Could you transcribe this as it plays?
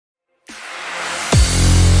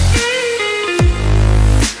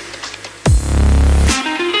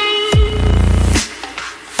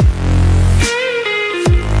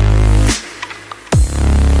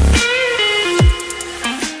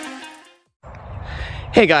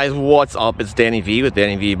Hey guys, what's up? It's Danny V with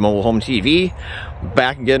Danny V Mobile Home TV,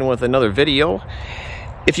 back again with another video.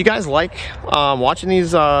 If you guys like watching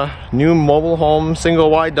these new mobile home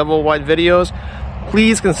single wide, double wide videos,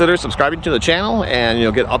 please consider subscribing to the channel and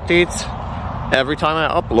you'll get updates every time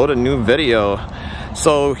I upload a new video.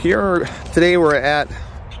 So here today we're at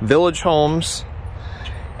Village Homes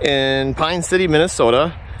in Pine City,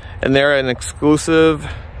 Minnesota, and they're an exclusive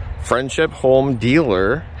friendship home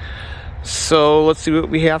dealer. So let's see what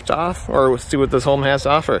we have to offer, or let's see what this home has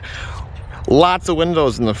to offer. Lots of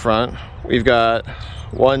windows in the front. We've got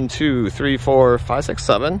 1, 2, 3, 4, 5, 6,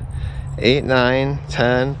 7, 8, 9,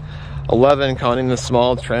 10, 11, counting the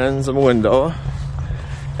small transom window.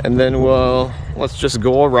 And then let's just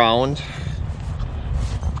go around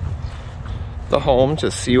the home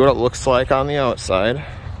to see what it looks like on the outside.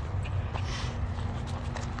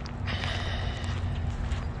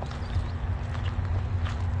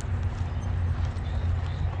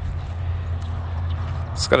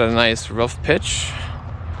 It's got a nice roof pitch.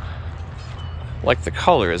 Like the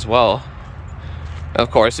color as well.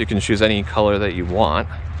 Of course, you can choose any color that you want,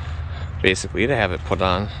 basically, to have it put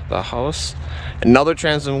on the house. Another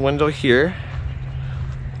transom window here,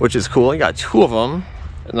 which is cool. You got 2 of them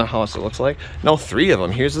in the house, it looks like. No, 3 of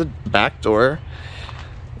them. Here's the back door.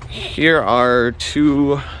 Here are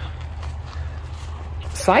 2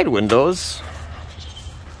 side windows.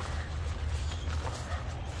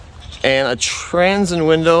 And a transom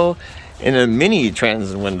window and a mini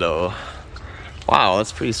transom window. Wow,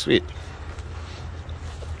 that's pretty sweet.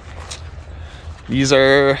 These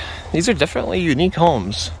are definitely unique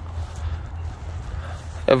homes.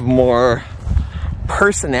 Have more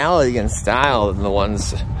personality and style than a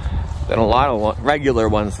lot of regular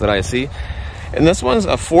ones that I see. And this one's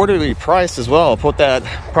affordably priced as well. I'll put that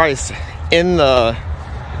price in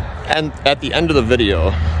at the end of the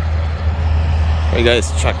video. You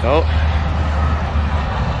guys check out,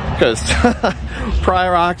 because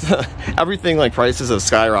everything, like, prices have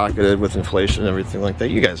skyrocketed with inflation and everything like that.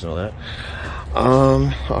 You guys know that.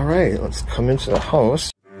 All right, let's come into the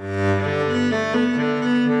house.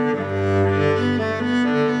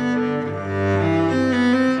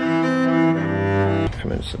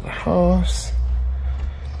 Come into the house.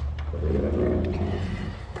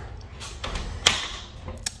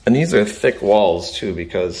 And these are thick walls too,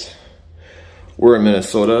 because we're in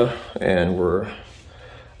Minnesota and we're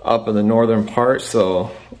up in the northern part, so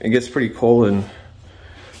it gets pretty cold and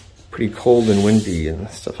windy and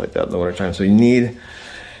stuff like that in the wintertime. So you need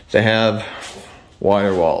to have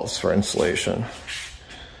wider walls for insulation.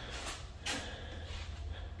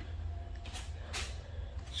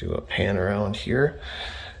 Do a pan around here.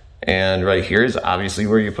 And right here is obviously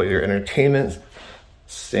where you put your entertainment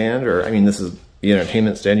stand, or I mean, this is the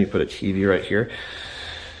entertainment stand. You put a TV right here.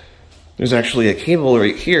 There's actually a cable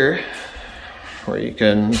right here where you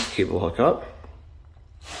can cable hook up.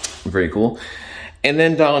 Very cool. And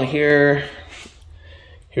then down here,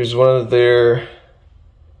 here's one of their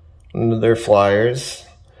flyers.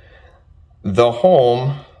 The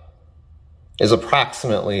home is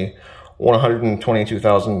approximately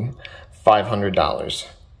 $122,500.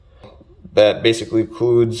 That basically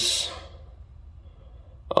includes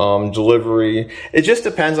delivery. It just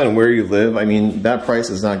depends on where you live. I mean, that price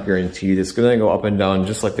is not guaranteed. It's going to go up and down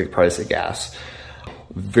just like the price of gas.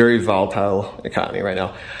 Very volatile economy right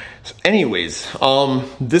now. So anyways,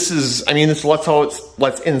 this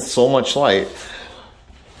lets in so much light.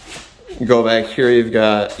 Go back here, you've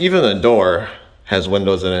got, even the door has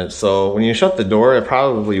windows in it. So when you shut the door, it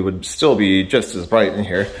probably would still be just as bright in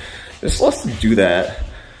here. Just let's do that.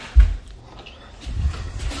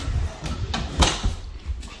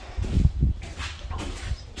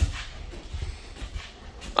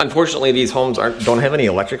 Unfortunately, these homes don't have any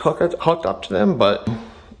electric hooked up to them, but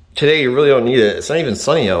today you really don't need it. It's not even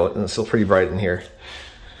sunny out, and it's still pretty bright in here.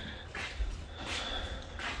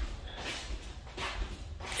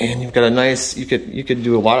 And you've got a nice, you could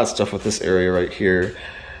do a lot of stuff with this area right here.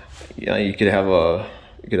 You know, you could have a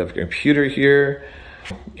computer here.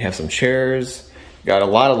 You have some chairs. You got a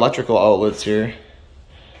lot of electrical outlets here.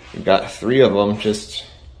 You've got 3 of them just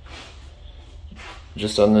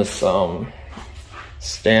on this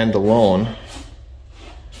stand alone.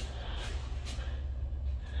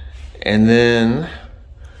 And then,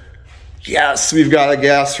 yes, we've got a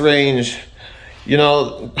gas range. You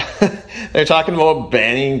know, they're talking about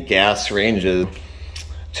banning gas ranges.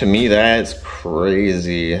 To me, that's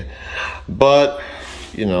crazy. But,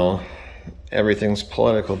 you know, everything's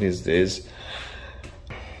political these days.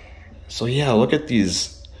 So yeah, look at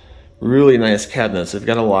these really nice cabinets. They've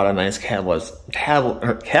got a lot of nice cabinets.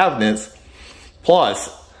 Plus,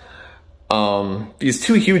 these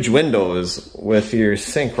two huge windows with your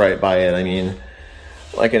sink right by it. I mean,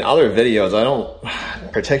 like in other videos, I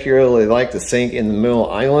don't particularly like the sink in the middle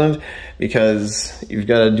island because you've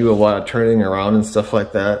got to do a lot of turning around and stuff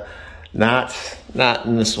like that. Not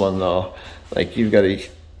in this one though. Like you've got a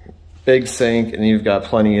big sink and you've got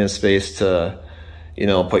plenty of space to, you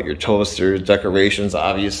know, put your toaster, decorations,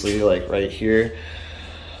 obviously, like right here.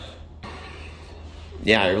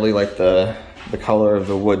 Yeah, I really like the color of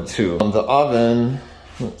the wood too. The oven,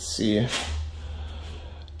 let's see.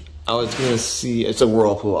 I was gonna see, it's a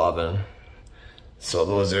Whirlpool oven. So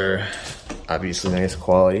those are obviously nice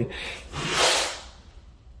quality.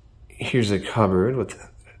 Here's a cupboard with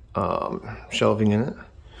shelving in it.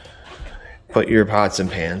 Put your pots and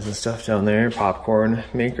pans and stuff down there, popcorn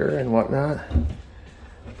maker and whatnot.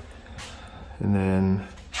 And then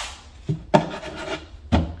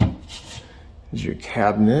here's your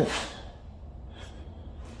cabinet.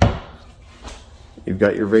 You've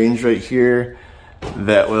got your range right here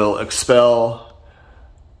that will expel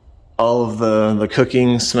all of the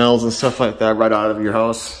cooking smells and stuff like that right out of your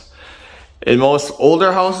house. In most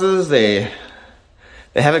older houses, they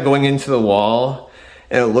have it going into the wall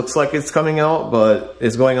and it looks like it's coming out, but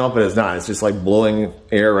it's going out, but it's not. It's just like blowing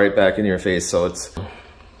air right back in your face. So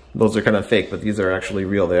those are kind of fake, but these are actually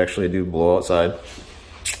real. They actually do blow outside.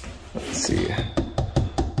 Let's see.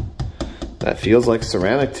 That feels like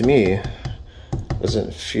ceramic to me.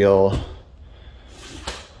 Doesn't feel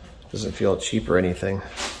cheap or anything.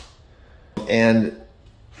 And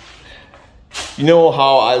you know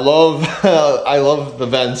how I love I love the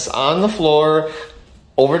vents on the floor,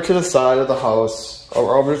 over to the side of the house,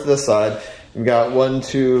 or over to the side. You've got 1,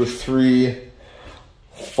 2, 3,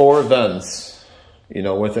 4 vents, you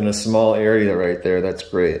know, within a small area right there. That's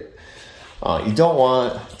great. You don't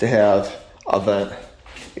want to have a vent,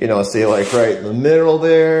 you know, say like right in the middle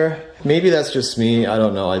there. Maybe that's just me, I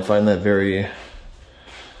don't know. I find that very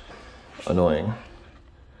annoying.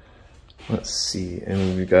 Let's see,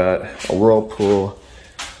 and we've got a Whirlpool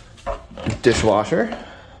dishwasher.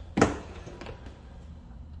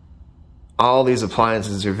 All these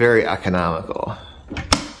appliances are very economical.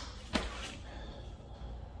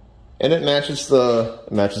 And it matches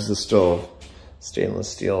the stove, stainless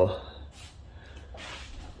steel.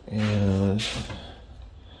 And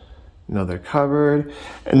another cupboard.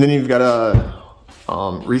 And then you've got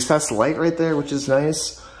a recessed light right there, which is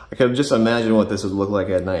nice. I could just imagine what this would look like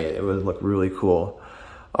at night. It would look really cool.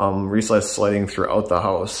 Recessed lighting throughout the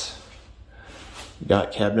house. You've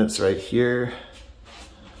got cabinets right here.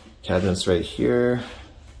 Cabinets right here.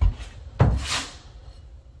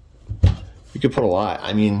 You could put a lot.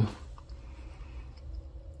 I mean,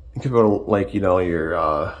 you could put like, you know, your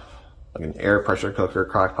like an air pressure cooker,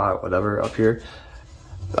 crock pot, whatever up here.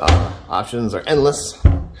 Options are endless.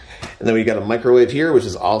 And then we got a microwave here, which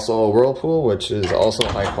is also a Whirlpool, which is also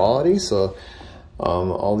high quality. So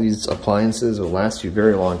all these appliances will last you a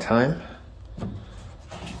very long time.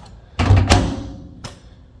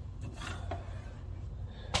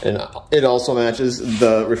 And it also matches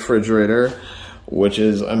the refrigerator, which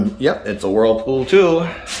is, yep, it's a Whirlpool too.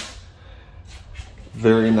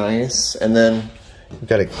 Very nice. And then you've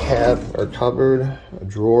got a cupboard, a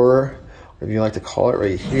drawer, whatever you like to call it,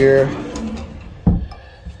 right here.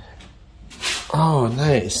 Oh,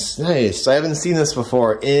 nice, nice. I haven't seen this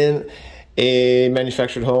before in a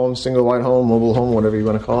manufactured home, single wide home, mobile home, whatever you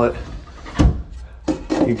want to call it.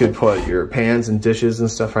 You could put your pans and dishes and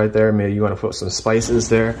stuff right there. Maybe you want to put some spices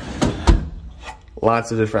there.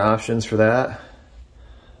 Lots of different options for that.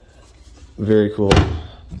 Very cool.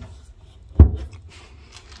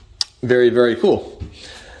 Very, very cool.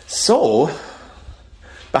 So,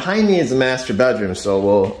 behind me is the master bedroom, so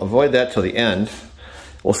we'll avoid that till the end.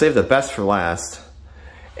 We'll save the best for last.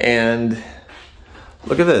 And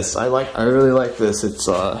look at this. I really like this. It's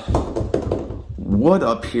wood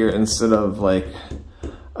up here instead of like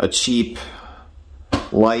a cheap,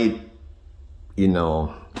 light, you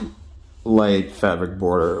know, light fabric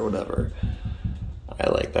border or whatever. I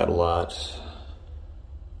like that a lot.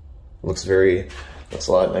 Looks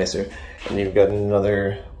a lot nicer. And you've got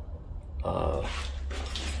another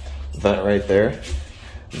vent right there.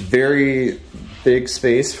 Very big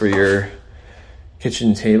space for your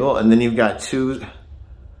kitchen table. And then you've got 2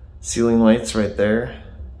 ceiling lights right there,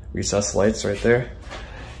 recessed lights right there.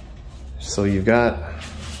 So you've got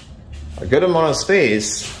a good amount of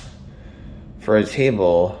space for a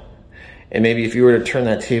table. And maybe if you were to turn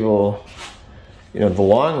that table, you know, the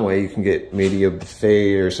long way, you can get maybe a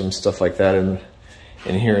buffet or some stuff like that in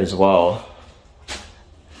here as well,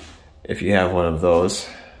 if you have one of those.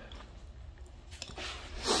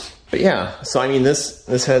 But yeah, so I mean this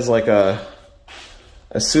has like a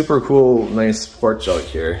super cool, nice porch out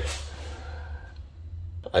here.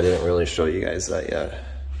 I didn't really show you guys that yet.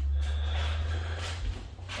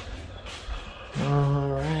 All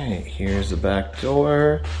right, here's the back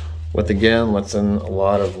door with, again, lets in a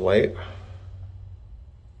lot of light.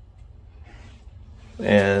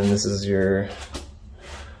 And this is your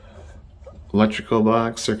electrical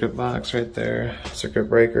box, circuit box right there, circuit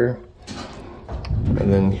breaker.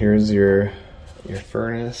 And then here's your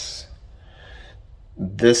furnace.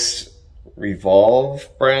 This Revolve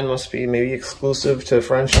brand must be maybe exclusive to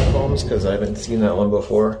Friendship Homes, because I haven't seen that one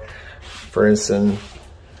before. For instance,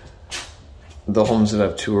 the homes that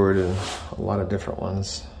I've toured, and a lot of different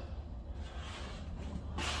ones.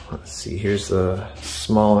 Let's see, here's the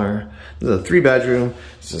smaller, this is a 3-bedroom.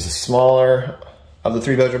 This is a smaller of the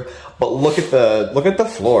 3-bedroom, but look at the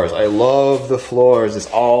floors. I love the floors. It's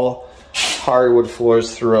all hardwood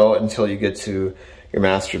floors throughout until you get to your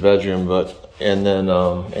master bedroom, and then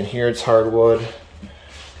and here it's hardwood.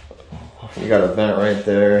 You got a vent right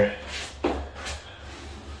there.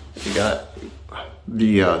 You got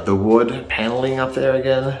the wood paneling up there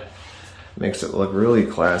again. Makes it look really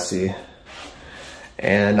classy.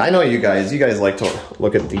 And I know you guys like to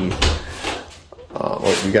look at the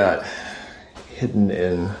what we got hidden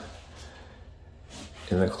in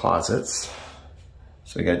the closets.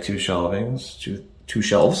 So we got two shelves,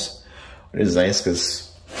 which is nice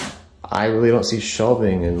because I really don't see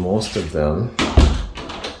shelving in most of them.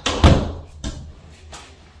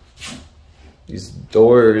 These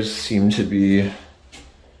doors seem to be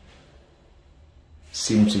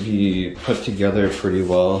put together pretty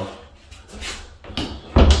well.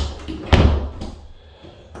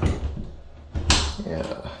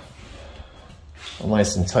 Yeah, all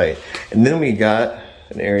nice and tight. And then we got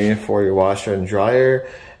an area for your washer and dryer,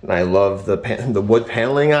 and I love the wood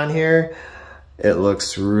paneling on here. It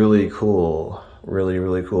looks really cool,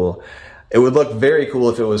 really cool. It would look very cool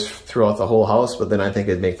if it was throughout the whole house, but then I think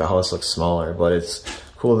it'd make the house look smaller. But it's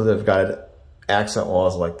cool that they've got accent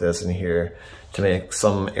walls like this in here to make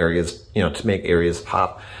some areas, you know, to make areas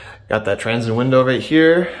pop. Got that transit window right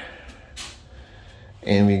here,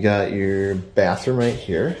 and we got your bathroom right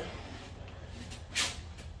here.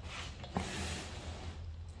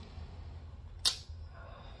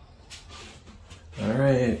 All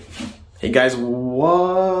right. Hey guys,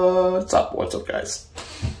 what's up? What's up, guys?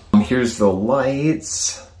 Here's the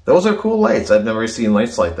lights. Those are cool lights. I've never seen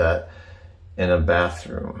lights like that in a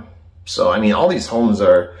bathroom. So, I mean, all these homes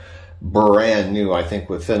are brand new, I think,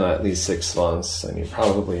 within at least 6 months. I mean,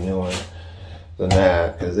 probably newer than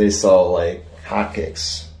that, because they sell like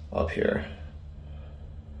hotcakes up here.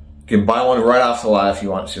 You can buy one right off the lot if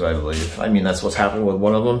you want to, I believe. I mean, that's what's happened with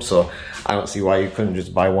one of them, so I don't see why you couldn't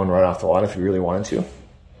just buy one right off the lot if you really wanted to.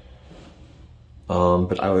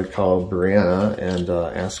 But I would call Brianna and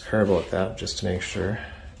ask her about that just to make sure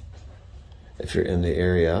if you're in the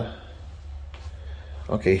area.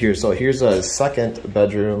 Okay, here's a second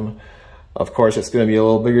bedroom. Of course, it's going to be a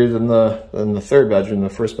little bigger than the third bedroom, the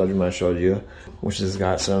first bedroom I showed you, which has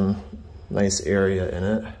got some nice area in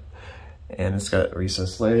it. And it's got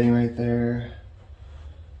recessed lighting right there.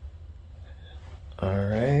 All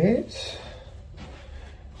right.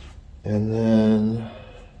 And then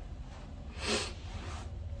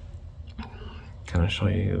kind of show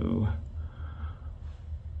you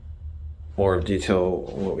more detail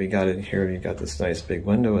what we got in here. You got this nice big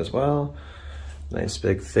window as well. Nice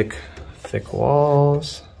big thick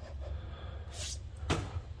walls.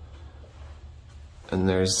 And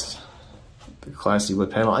there's the classy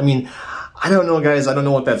wood panel. I mean, I don't know, guys. I don't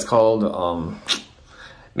know what that's called.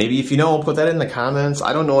 Maybe if you know, put that in the comments.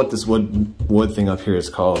 I don't know what this wood thing up here is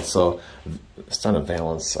called. So it's not a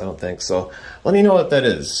valance, I don't think. So let me know what that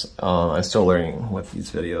is. I'm still learning with these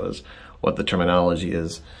videos what the terminology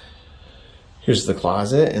is. Here's the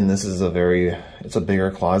closet, and this is it's a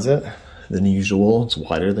bigger closet than usual. It's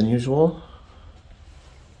wider than usual.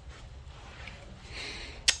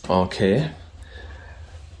 Okay.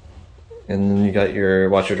 And then you got your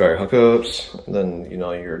washer dryer hookups, and then, you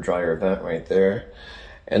know, your dryer vent right there.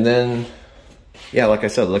 And then, yeah, like I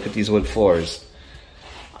said, look at these wood floors.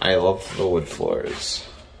 I love the wood floors.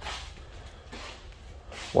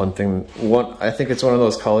 I think it's one of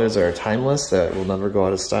those colors that are timeless, that will never go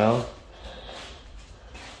out of style.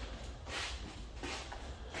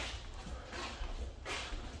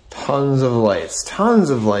 Tons of lights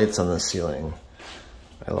on the ceiling.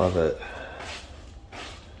 I love it.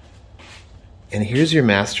 And here's your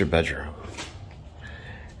master bedroom.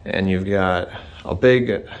 And you've got a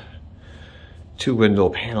big 2-window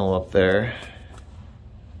panel up there.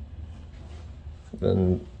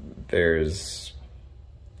 Then there's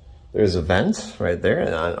a vent right there,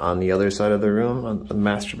 and on the other side of the room, on the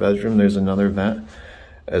master bedroom, there's another vent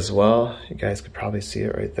as well. You guys could probably see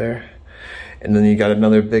it right there. And then you got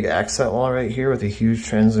another big accent wall right here with a huge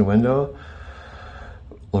transom window.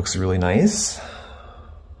 Looks really nice.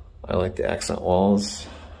 I like the accent walls.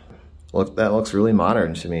 Look, that looks really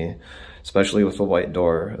modern to me, especially with the white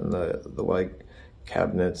door and the white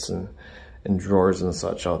cabinets and drawers and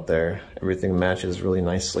such out there. Everything matches really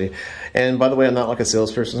nicely. And by the way, I'm not like a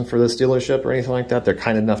salesperson for this dealership or anything like that. They're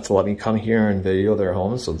kind enough to let me come here and video their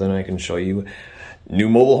homes, so then I can show you new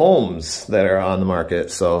mobile homes that are on the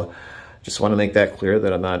market. So just want to make that clear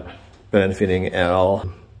that I'm not benefiting at all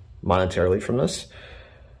monetarily from this.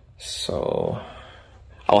 So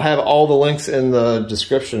I'll have all the links in the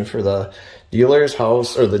description for the dealer's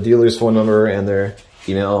house, or the dealer's phone number and their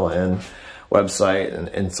email and website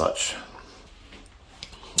and such.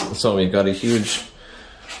 So we've got a huge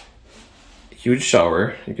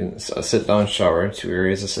shower. You can a sit-down shower, 2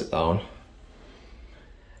 areas to sit down,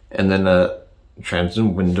 and then a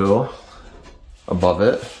transom window above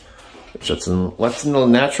it, which lets in the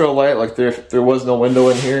natural light. Like if there was no window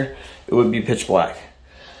in here, it would be pitch black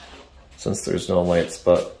since there's no lights.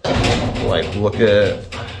 But like look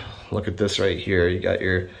at this right here. You got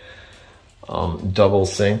your double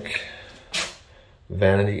sink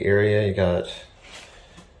vanity area. You got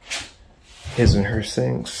his and her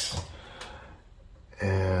sinks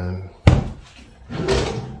and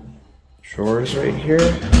drawers right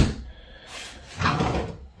here.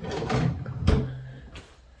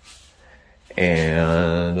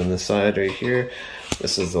 And on the side right here,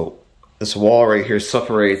 this wall right here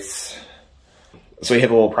separates, so you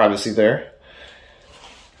have a little privacy there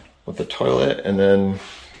with the toilet, and then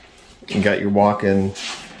you got your walk-in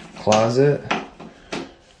closet.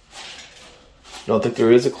 Don't think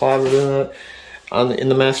there is a closet in that in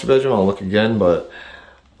the master bedroom. I'll look again, but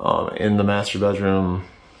in the master bedroom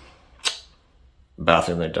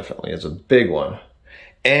bathroom, there definitely is a big one.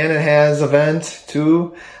 And it has a vent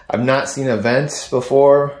too. I've not seen a vent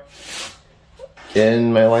before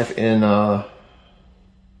in my life in a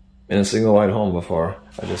single wide home before.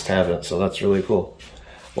 I just haven't, so that's really cool.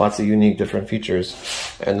 Lots of unique different features.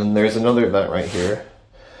 And then there's another vent right here.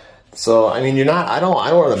 So I mean, I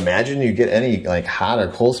don't imagine you get any like hot or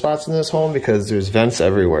cold spots in this home because there's vents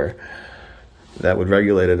everywhere that would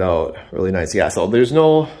regulate it out really nice. Yeah, so there's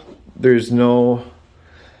no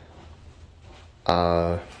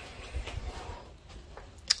oh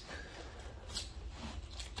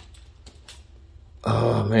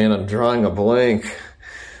man, I'm drawing a blank.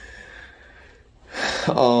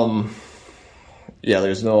 Yeah,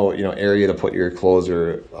 there's no area to put your clothes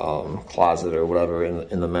or closet or whatever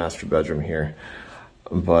in the master bedroom here,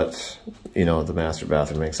 but the master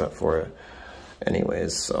bathroom makes up for it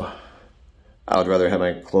anyways. So I would rather have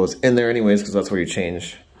my clothes in there anyways, because that's where you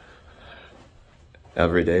change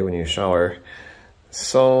every day when you shower.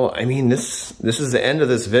 So I mean, this is the end of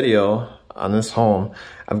this video on this home.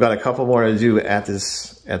 I've got a couple more to do at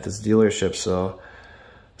this dealership.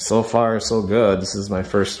 So far so good. This is my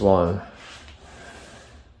first one.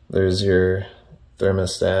 There's your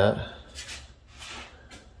thermostat.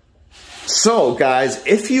 So guys,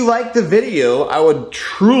 if you like the video, I would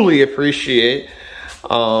truly appreciate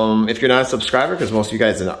if you're not a subscriber, because most of you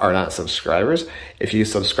guys are not subscribers, if you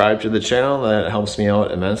subscribe to the channel, that helps me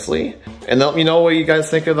out immensely. And let me know what you guys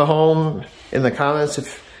think of the home in the comments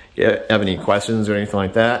if you have any questions or anything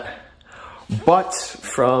like that. But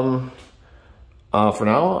for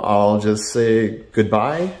now, I'll just say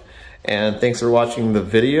goodbye, and thanks for watching the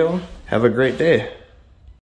video. Have a great day.